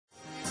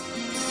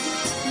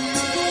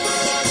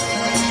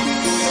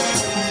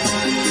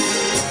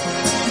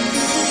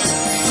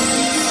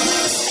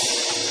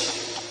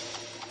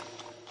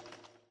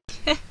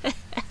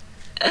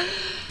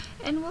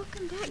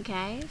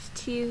guys,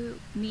 to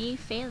me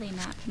failing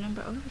at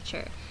Penumbra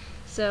Overture.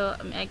 So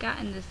I got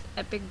in this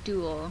epic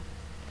duel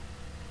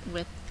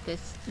with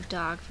this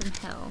dog from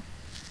hell,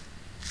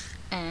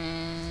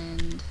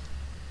 and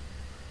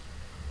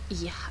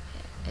yeah,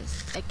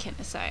 I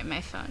can't, sorry,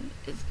 my phone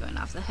is going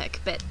off the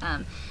hook, but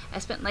I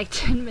spent like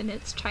 10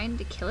 minutes trying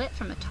to kill it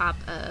from the top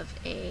of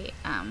a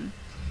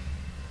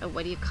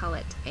what do you call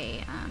it,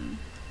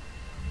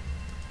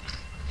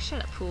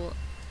 shut up, fool,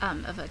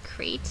 of a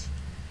crate.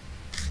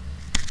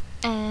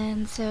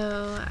 And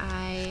so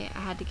I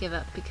had to give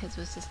up because it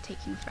was just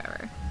taking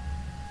forever.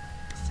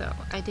 So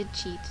I did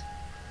cheat.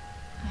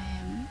 I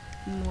am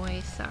muy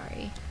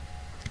sorry.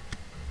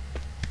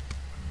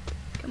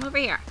 Come over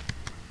here.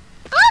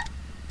 Oh!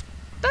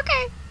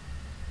 Okay.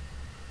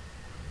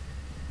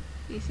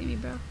 You see me,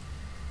 bro?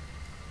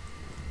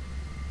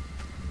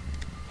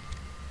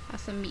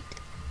 Have some meat.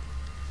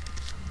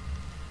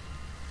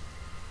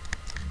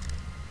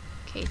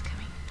 Okay, he's coming.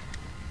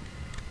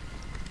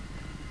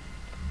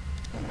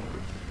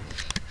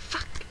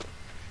 Fuck.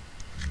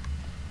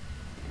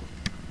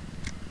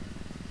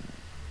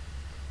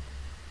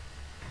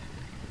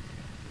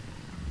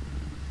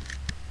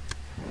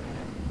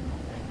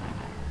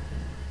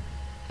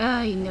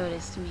 Oh, he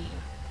noticed me.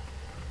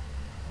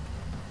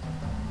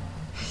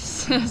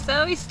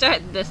 So we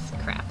start this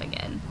crap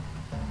again.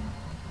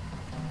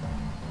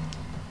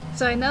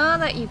 So I know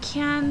that you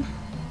can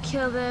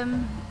kill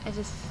them, I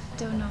just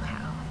don't know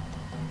how.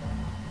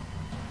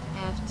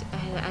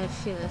 I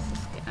feel this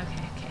is good.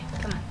 Okay,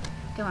 come on.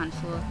 Come on,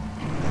 fool.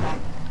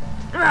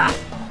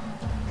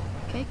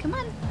 Okay, come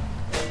on.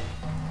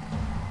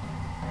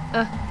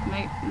 Ugh,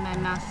 my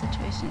mouse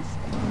situation is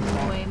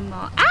way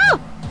more. Ow!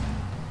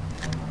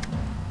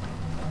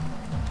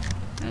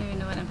 I don't even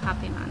know what I'm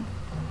hopping on.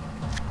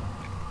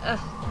 Ugh.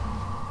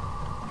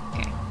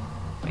 Okay.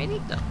 Ready?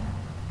 Go.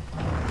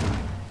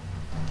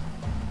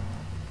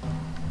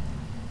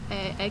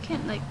 I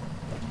can't, like...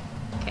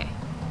 Okay.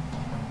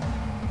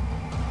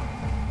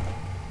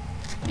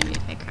 Maybe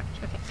if I crouch.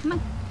 Okay, come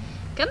on.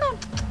 Come on!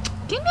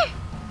 Come here!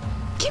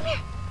 Come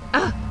here!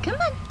 Oh, come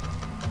on!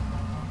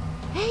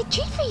 Hey,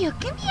 treat for you!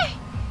 Come here!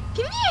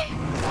 Come here!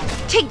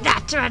 Take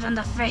that right on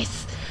the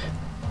face!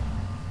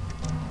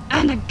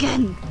 And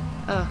again!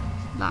 Oh,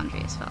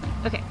 laundry is falling.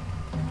 Okay.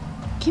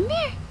 Come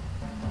here!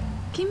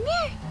 Come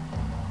here!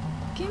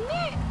 Come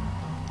here!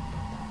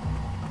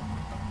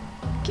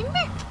 Come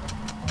here!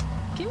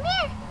 Come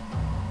here!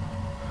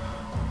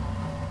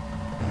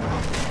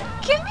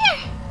 Come here!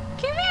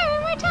 Come here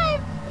one more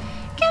time!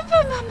 Come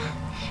for Mama!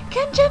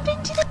 Come jump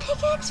into the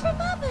pickaxe for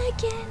Mama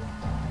again!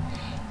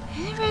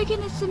 And we're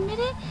gonna submit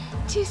it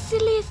to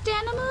Silliest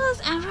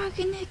Animals, and we're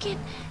gonna get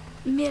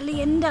 $1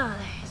 million.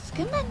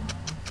 Come on!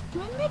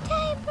 One more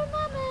time for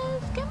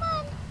Mamas! Come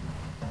on!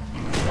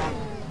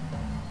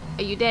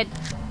 Are you dead?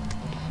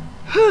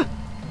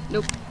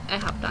 Nope. I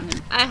hopped on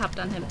him. I hopped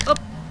on him. Up,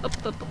 up,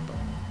 up, up, up.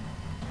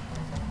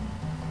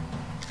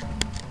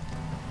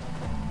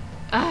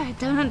 I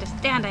don't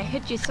understand. I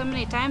hit you so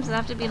many times. I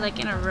have to be like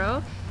in a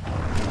row.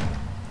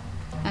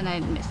 And I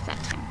missed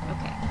that time.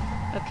 Okay.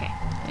 Okay.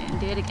 And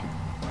do it again.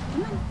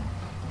 Come on.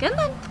 Come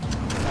on.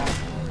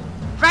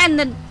 Right in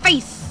the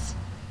face.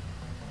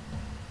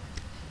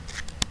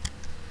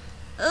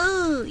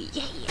 Oh,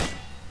 yeah.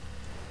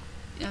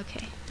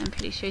 Okay. I'm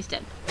pretty sure he's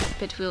dead.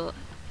 But we'll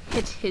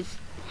hit his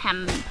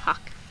ham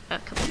hock a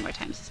couple more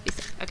times just to be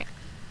safe. Okay.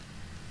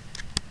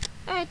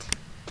 Alright.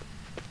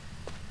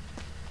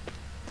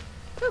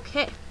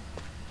 Okay.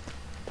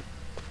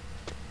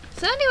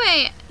 So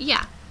anyway,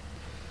 yeah.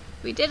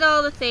 We did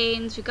all the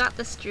things, we got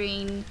the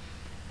string,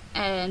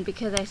 and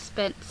because I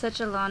spent such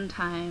a long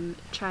time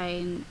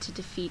trying to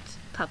defeat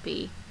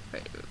Puppy,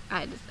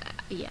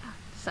 yeah,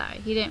 sorry,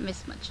 he didn't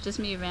miss much. Just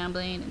me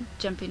rambling and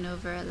jumping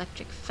over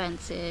electric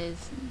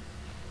fences. And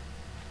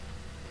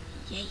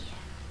yeah.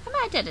 I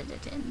might edit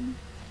it in.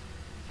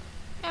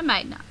 I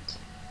might not.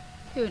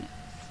 Who knows?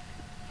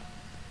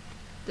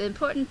 The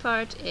important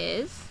part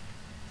is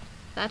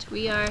that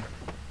we are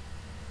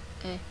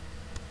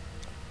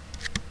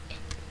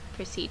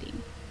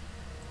proceeding.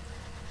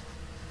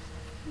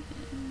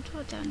 And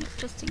draw down note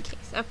just in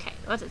case. Okay,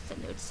 what does the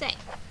note say?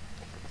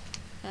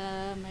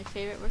 My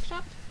favorite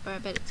workshop? Or I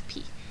bet it's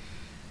P.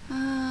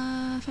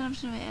 Found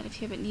option way out of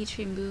here, but need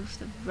to remove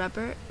the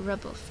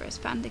rubble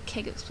first. Found the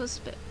keg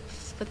explosive, but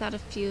without a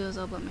fuse,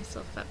 I'll blow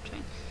myself up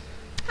trying.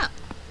 Oh,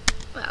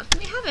 well,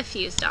 we have a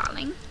fuse,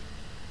 darling.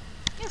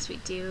 Yes, we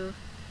do.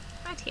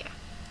 Right here.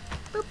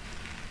 Boop.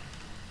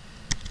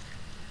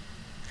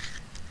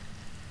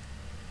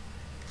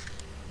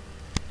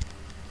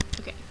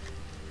 Okay.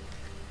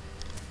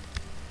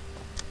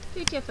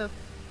 Beautiful.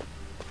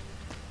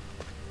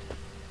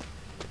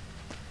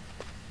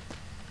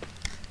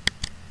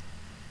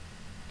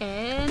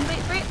 And wait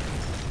for it.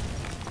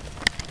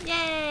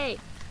 Yay!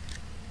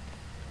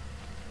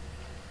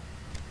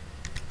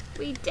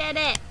 We did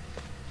it!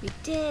 We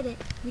did it!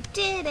 We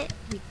did it!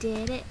 We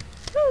did it!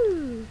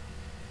 Woo!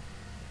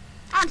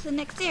 On to the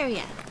next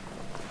area!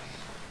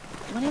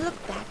 When I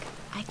look back,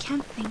 I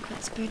can't think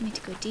what spurred me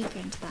to go deeper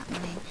into that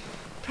mine.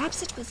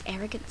 Perhaps it was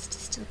arrogance to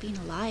still being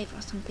alive,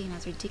 or something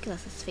as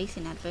ridiculous as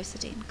facing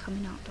adversity and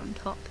coming out on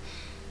top.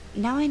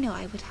 Now I know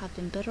I would have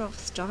been better off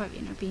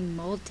starving or being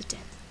mauled to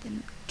death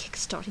than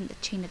kick-starting the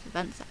chain of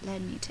events that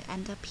led me to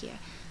end up here,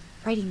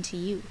 writing to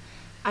you.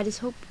 I just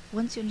hope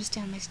once you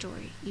understand my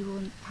story, you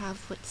will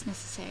have what's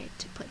necessary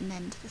to put an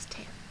end to this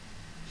tale.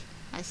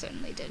 I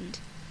certainly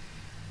didn't.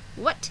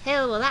 What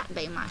tale will that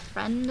be, my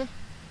friend?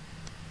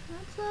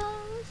 That's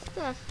all this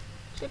stuff.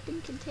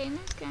 Shipping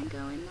containers can't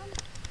go in them.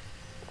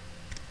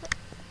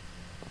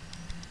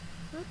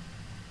 What?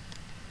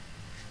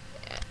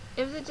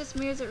 Is it just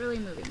me or is it really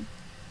moving?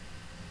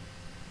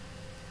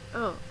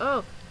 Oh,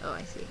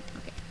 I see.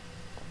 Okay.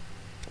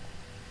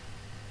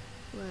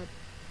 What?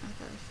 I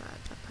thought I saw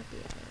a puppy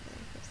out of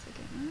there for a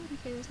second. Oh,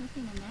 okay, there's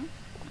nothing in there.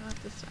 I want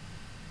this stuff.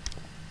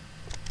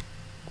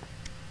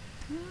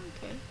 Oh,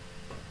 okay.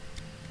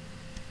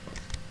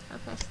 How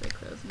fast do they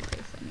close in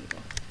place? I need to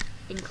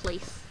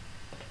enclose.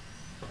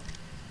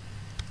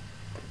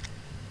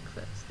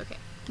 Close. Okay.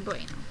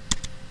 Bueno.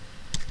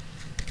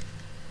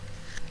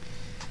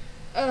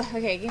 Oh,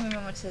 okay, give me a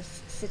moment to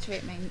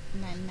situate my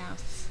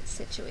mouse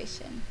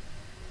situation.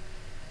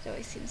 It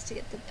always seems to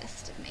get the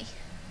best of me.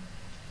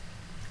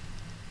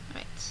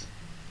 Alright.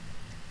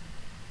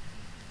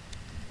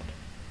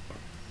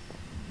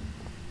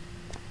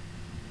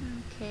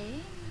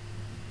 Okay.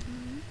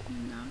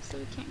 No, so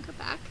we can't go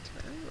back to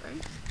where we were.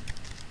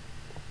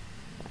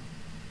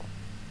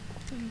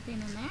 Is there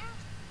anything in there?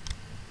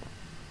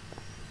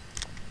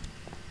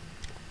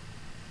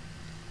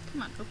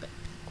 Come on, open.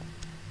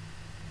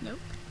 Nope.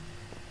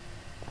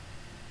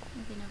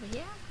 Anything over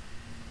here?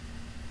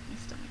 My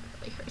stomach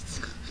really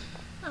hurts.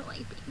 I don't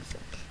like being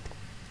sick.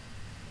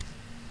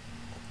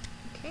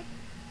 Okay. Do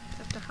I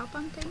have to hop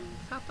on things?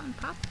 Hop on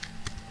pop?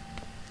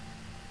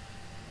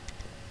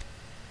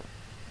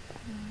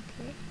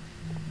 Okay.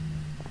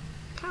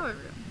 Power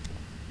room.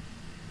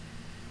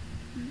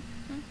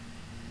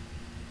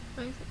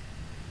 What is it?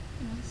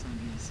 You know, the sound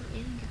here is so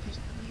alien compared to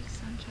the way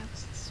sound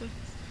travels to the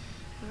surface.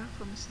 The rock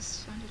almost just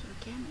sounded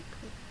organic,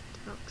 but the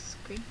rock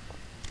screamed.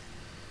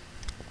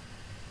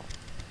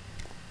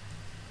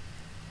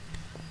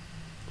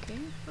 Okay,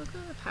 we'll go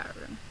to the power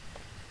room.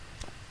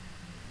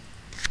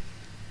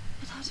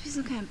 It has to be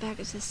some kind of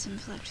backup system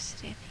for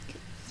electricity. I think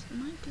it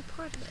might be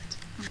part of it.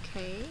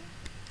 Okay.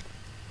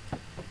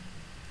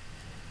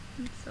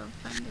 It's all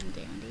fine and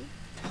dandy.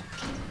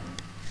 Okay.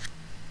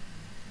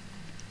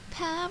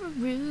 Power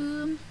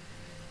room.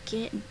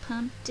 Getting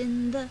pumped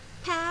in the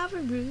power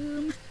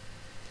room.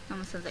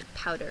 Almost sounds like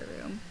powder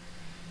room.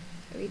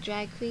 Are we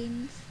drag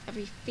queens? Are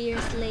we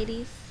fierce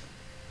ladies?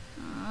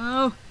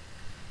 Oh!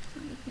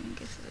 I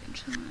guess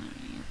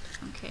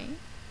okay.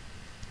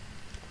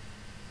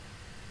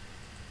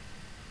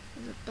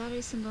 There's a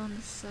battery symbol on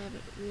the side of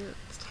it.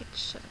 It's tight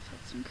shut. I've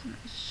had some kind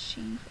of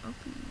machine for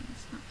opening it.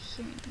 It's not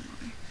here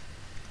anymore.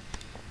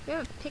 We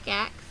have a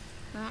pickaxe.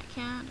 Will that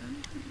count? I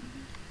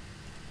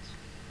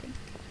think.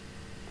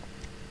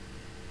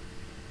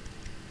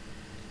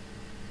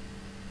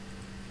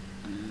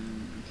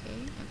 Okay.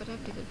 But I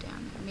have to go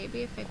down there.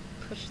 Maybe if I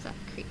push that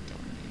creek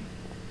down there.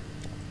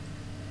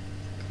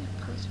 Kind of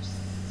post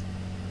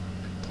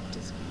protect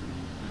his screen.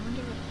 I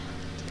wonder what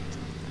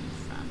protected him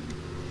from.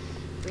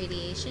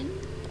 Radiation,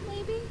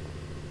 maybe?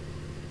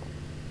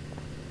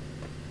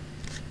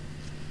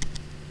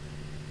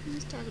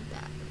 Almost out of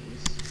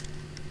batteries.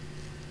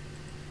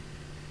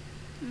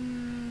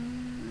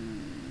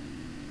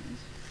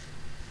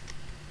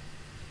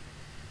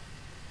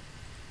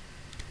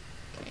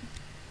 Okay.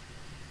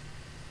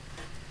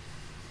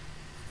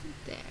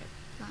 There,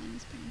 line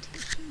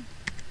experimentation.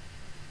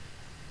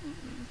 I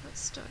don't know if that's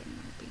starting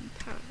or being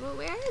powered. Well,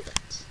 where is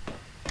it?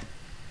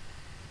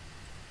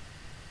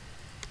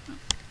 Oh.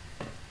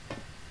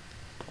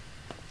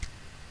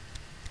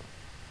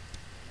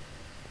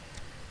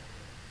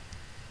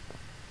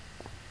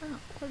 Oh,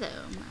 hello,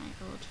 my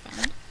old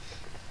friend.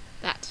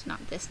 That,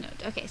 not this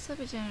note. Okay,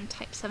 Silver Genome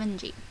Type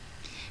 7G.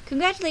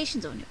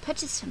 Congratulations on your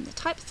purchase from the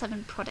Type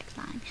 7 product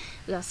line.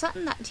 We are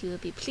certain that you will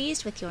be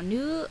pleased with your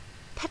new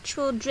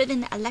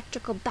petrol-driven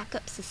electrical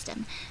backup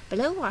system.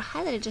 Below are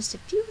highlighted just a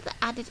few of the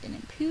added and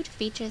improved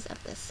features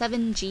of the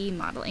 7G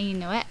model. And you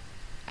know what?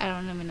 I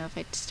don't even know if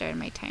I started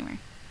my timer.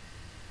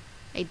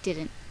 I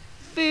didn't.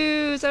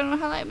 Foos! I don't know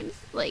how long I've been,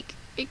 like,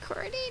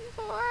 recording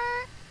for.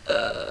 This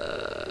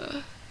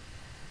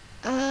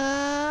is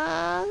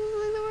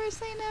like the worst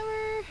thing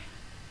ever.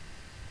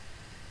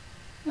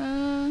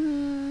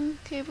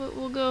 Okay, but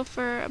we'll go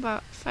for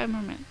about 5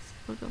 more minutes.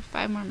 We'll go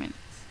 5 more minutes.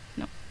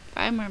 No,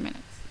 5 more minutes.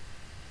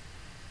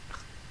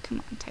 Come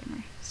on,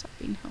 timer. Stop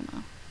being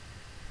homo.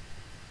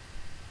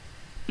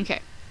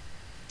 Okay.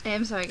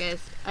 I'm sorry,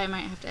 guys. I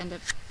might have to end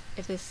up...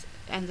 If this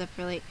ends up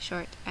really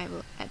short, I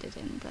will edit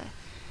in the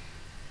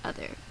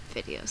other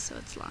video so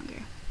it's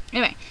longer.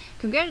 Anyway,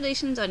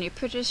 congratulations on your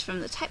purchase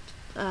from the Type...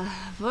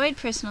 Avoid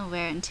personal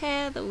wear and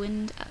tear. The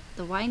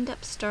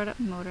wind-up startup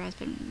motor has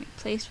been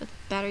replaced with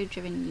a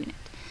battery-driven unit.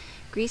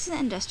 Grease in the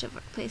industrial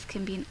workplace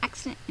can be an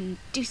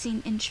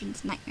accident-inducing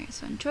insurance nightmare,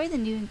 so enjoy the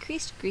new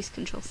increased grease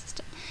control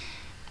system.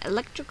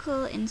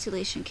 Electrical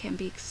insulation can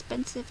be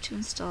expensive to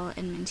install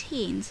and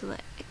maintain, so the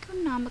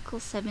economical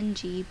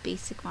 7G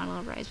basic model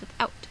arrives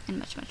without, and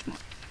much, much more.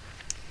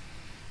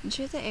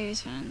 Ensure the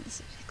areas found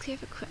is clear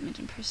of equipment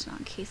and personnel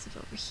in case of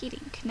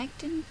overheating.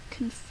 Connect and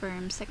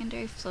confirm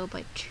secondary flow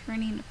by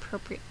turning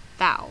appropriate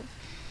valve.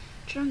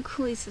 Turn on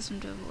cooling system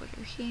to avoid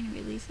overheating and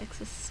release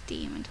excess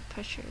steam until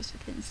pressure is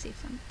within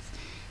safe limits.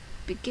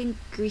 Begin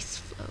grease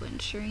flow,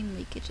 ensuring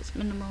leakage is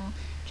minimal.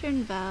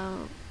 Turn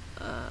valve,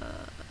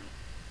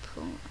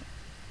 pull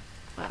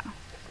up.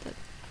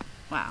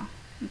 Wow.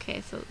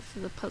 Okay, so this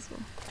is a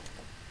puzzle.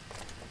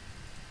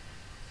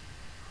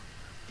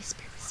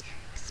 Whisper, whisper,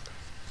 whisper.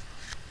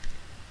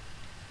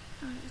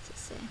 Oh, what does it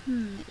say?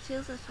 It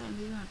feels as if I'm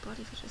leaving my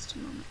body for just a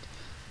moment.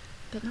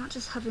 But not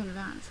just hovering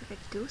around, it's like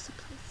I go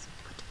someplace.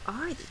 What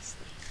are these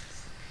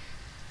things?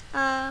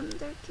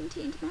 They're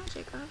contained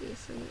magic,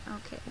 obviously.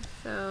 Okay,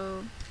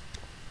 so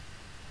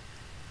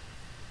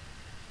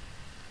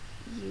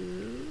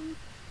you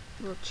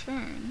will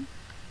churn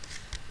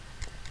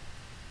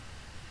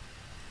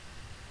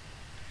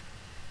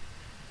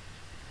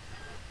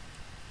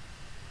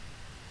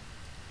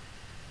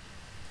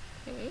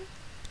okay,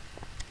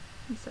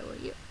 and so will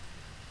you.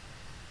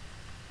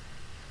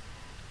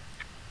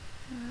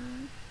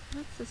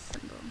 What's this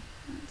symbol?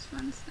 This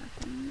one's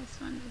nothing, this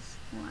one is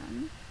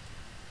 1.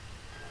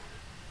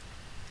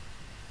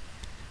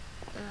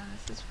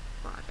 This is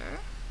water.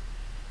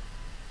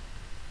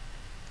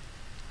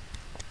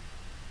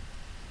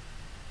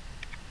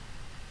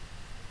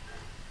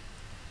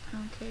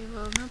 Okay,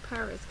 well, no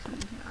power is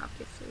coming here,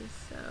 obviously,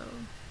 so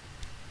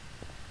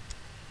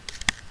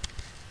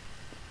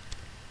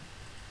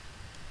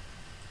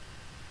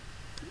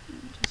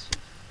just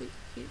use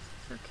this,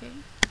 okay.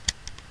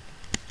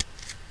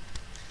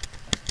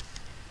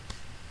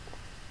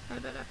 I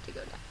bet I have to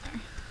go down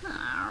there.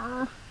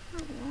 Oh, I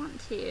don't want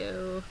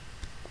to.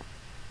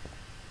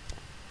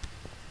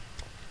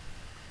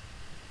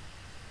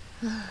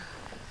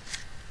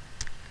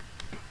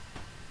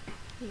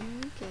 Here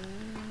we go,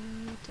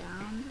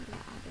 down the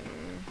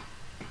ladder.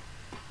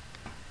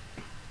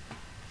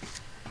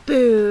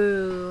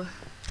 Boo!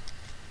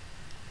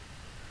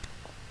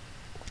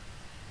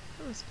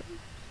 That was big.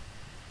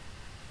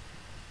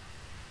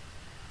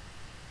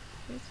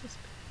 Where's this?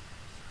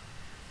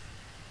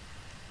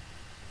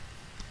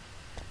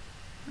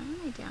 Why am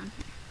I down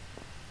here?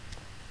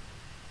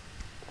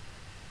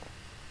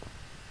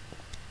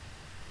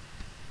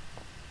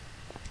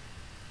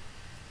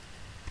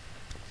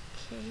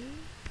 Okay.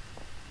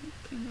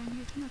 Came down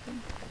here for nothing.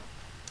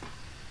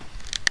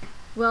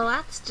 Well,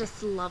 that's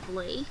just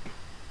lovely.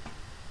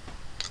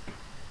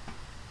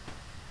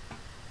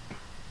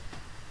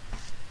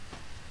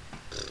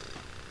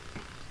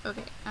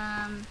 Okay,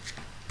 I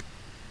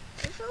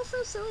feel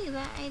so silly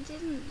that I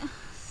didn't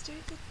start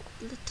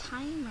the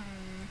timer.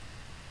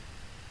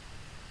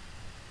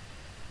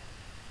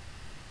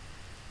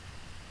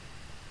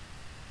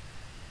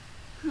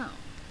 Oh,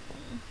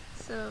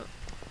 so,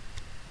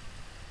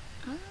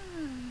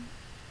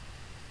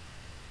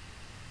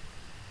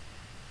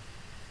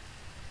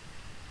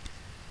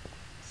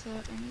 so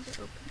I need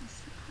to open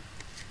this now.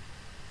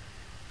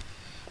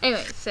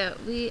 Anyway, so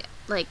we,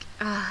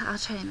 I'll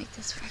try to make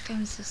this work.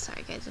 I'm so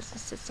sorry, guys. This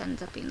just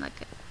ends up being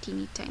like a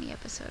teeny tiny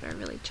episode or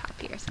really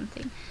choppy or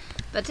something.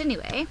 But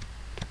anyway,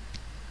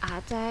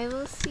 I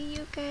will see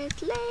you guys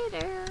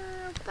later.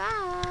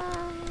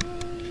 Bye.